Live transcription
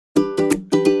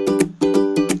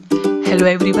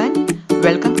Hello everyone,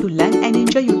 welcome to learn and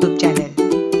enjoy YouTube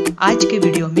channel. आज के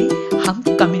video में हम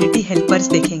कम्युनिटी हेल्पर्स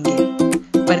देखेंगे,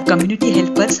 पर कम्युनिटी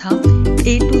हेल्पर्स हम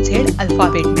A to Z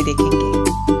अल्फाबेट में देखेंगे।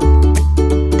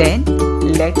 Then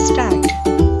let's start.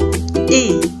 A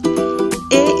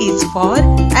is for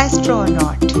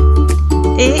astronaut.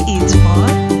 A is for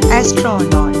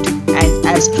astronaut. An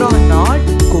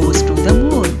astronaut goes to the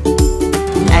moon.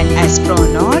 An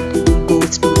astronaut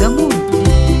goes to the moon.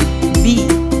 B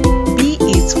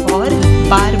is for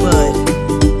barber.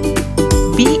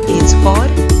 B is for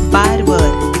barber.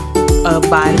 A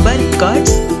barber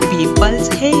cuts people's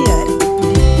hair.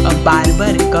 A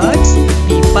barber cuts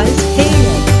people's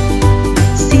hair.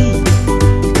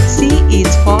 C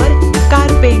is for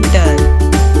carpenter.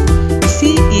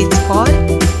 C is for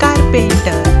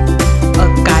carpenter. A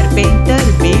carpenter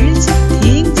builds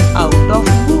things out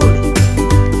of wood.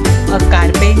 A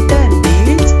carpenter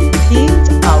builds things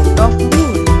out of wood.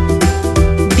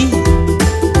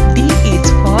 D is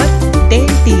for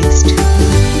dentist.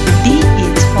 D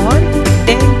is for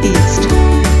dentist.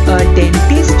 A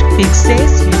dentist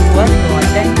fixes your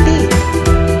rotten teeth.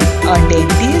 A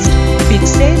dentist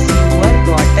fixes your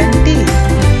rotten teeth.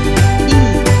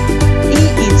 E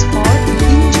is for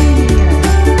engineer.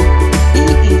 E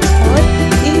is for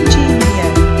engineer.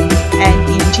 An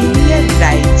engineer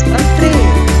drives a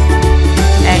train.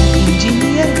 An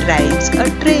engineer drives a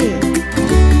train.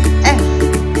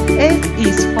 F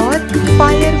is for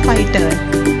firefighter.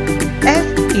 F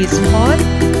is for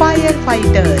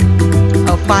firefighter.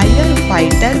 A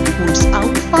firefighter puts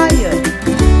out fire.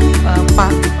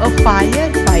 A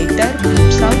firefighter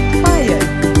puts out fire.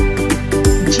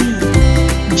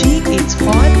 G is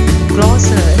for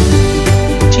grocer.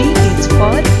 G is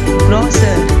for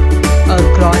grocer. A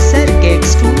grocer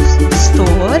gets to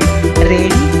store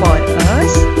ready for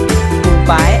us to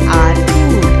buy our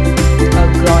food. A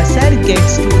grocer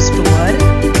gets to store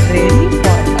ready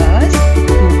for us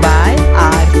to buy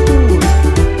our food.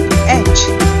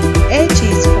 H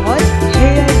is for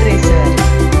hairdresser.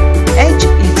 H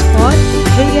is for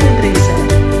hairdresser.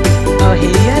 A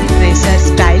hairdresser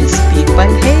styles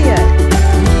people's hair.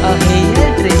 A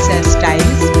hairdresser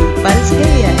styles people's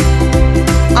hair.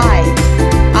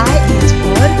 I is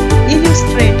for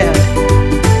illustrator.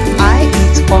 I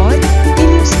is for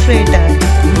illustrator.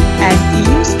 An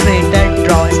illustrator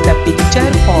draws the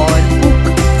picture for book.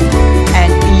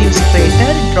 An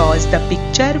illustrator draws the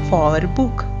picture for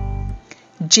book.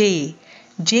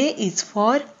 J is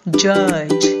for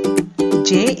judge.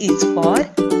 J is for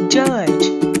judge.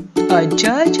 A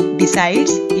judge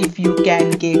decides if you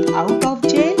can get out of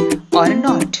jail or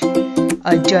not.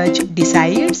 A judge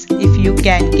decides if you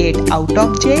can get out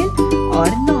of jail or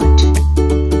not.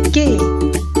 K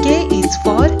is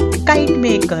for kite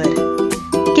maker.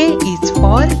 K is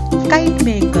for kite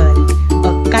maker.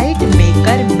 A kite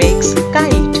maker makes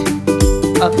kite.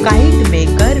 A kite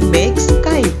maker makes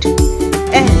kite.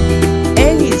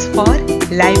 L is for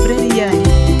librarian.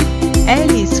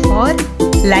 L is for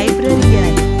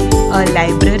librarian. A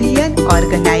librarian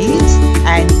organizes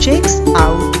and checks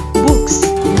out books.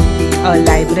 A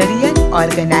librarian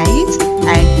organizes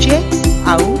and checks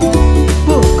out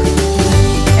book.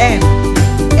 M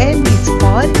is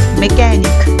for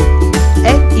mechanic.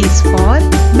 M is for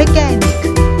mechanic.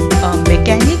 A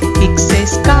mechanic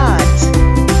fixes cars.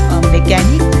 A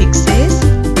mechanic fixes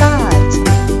cars.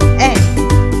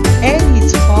 N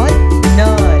is for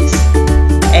nurse.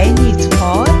 N is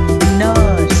for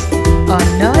nurse. A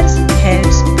nurse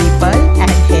helps people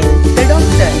and helps the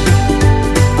doctor.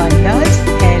 A nurse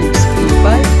helps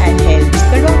people and helps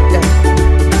the doctor.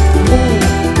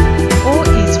 O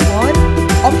is for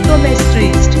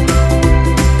optometrist.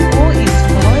 O is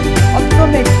for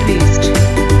optometrist.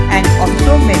 An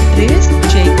optometrist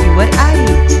check your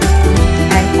eyes.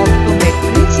 An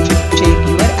optometrist check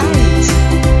your eyes.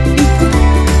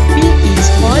 P is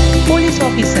for police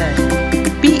officer.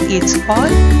 P is for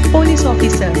police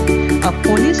officer. A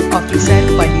police officer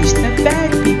punishes the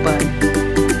bad people.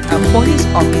 A police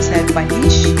officer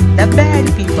punishes the bad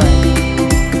people.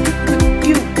 Q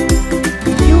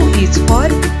is for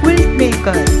quilt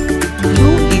maker. Q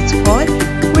is for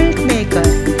quilt maker.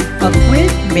 A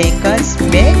quilt maker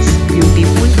makes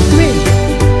beautiful quilt.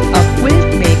 A quilt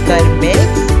maker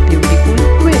makes beautiful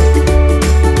quilt.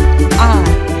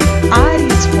 R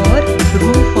is for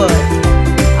roofer.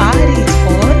 R is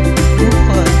for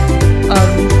roofer. A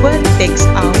roofer takes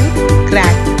out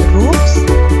cracked roofs,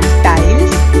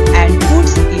 tiles and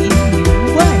puts in new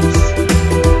ones.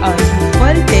 A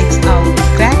roofer takes out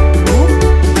cracked roof,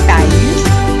 tiles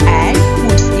and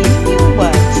puts in new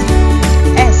ones.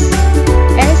 S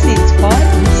is for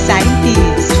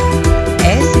scientist.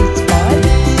 S is for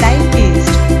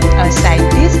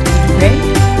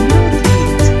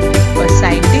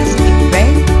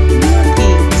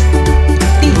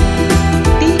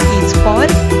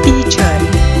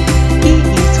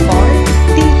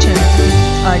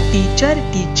teacher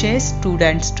teaches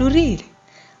students to read.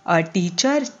 A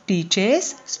teacher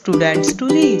teaches students to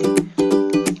read.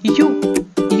 U.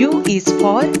 U is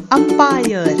for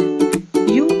umpire.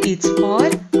 U is for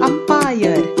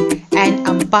umpire. An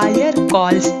umpire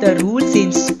calls the rules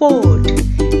in sport.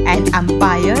 An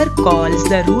umpire calls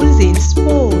the rules in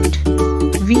sport.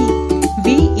 V. V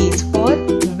is for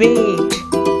vet.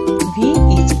 V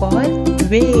is for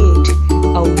vet.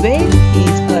 A vet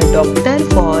is a doctor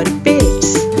for pets.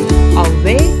 A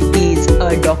vet is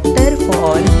a doctor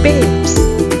for pets.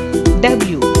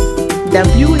 W.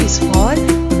 W is for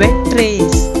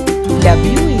waitress.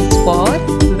 W is for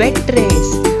waitress.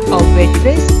 A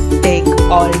waitress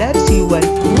orders your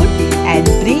food and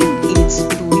bring it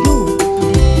to you.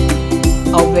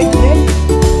 A waitress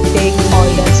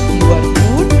orders your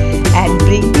food and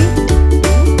bring it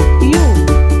to you.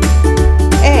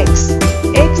 X.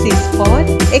 X is for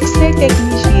X-ray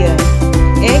technician.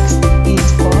 X is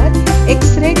for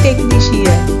X-ray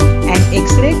technician. An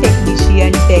X-ray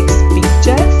technician takes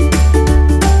pictures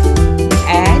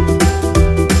and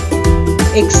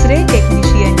X-ray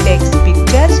technician takes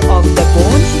pictures of the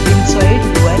bones inside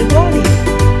your body.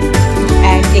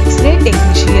 An X-ray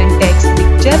technician takes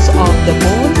pictures of the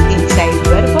bones inside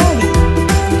your body.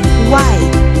 Y.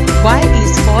 Y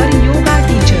is for yoga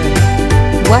teacher.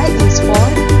 Y is for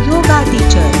yoga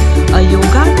teacher. A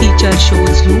yoga teacher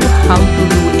shows you how to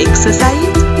do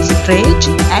exercise, stretch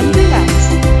and relax.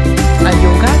 A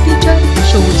yoga teacher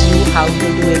shows you how to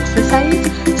do exercise,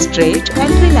 stretch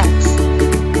and relax.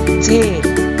 Z.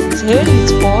 Z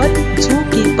is for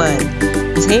zookeeper.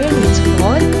 Z is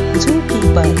for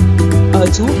zookeeper. A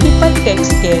zookeeper takes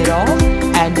care of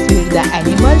and feeds the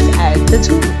animals at the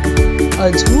zoo. A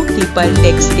zookeeper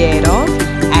takes care of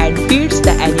and feeds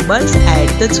the animals at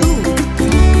the zoo.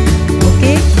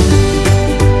 Okay,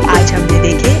 आज हमने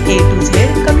देखे A to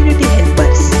Z community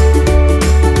helpers.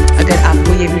 अगर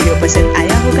आपको ये video पसंद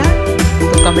आया होगा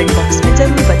तो कमेंट बॉक्स में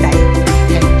जरूर बताएं।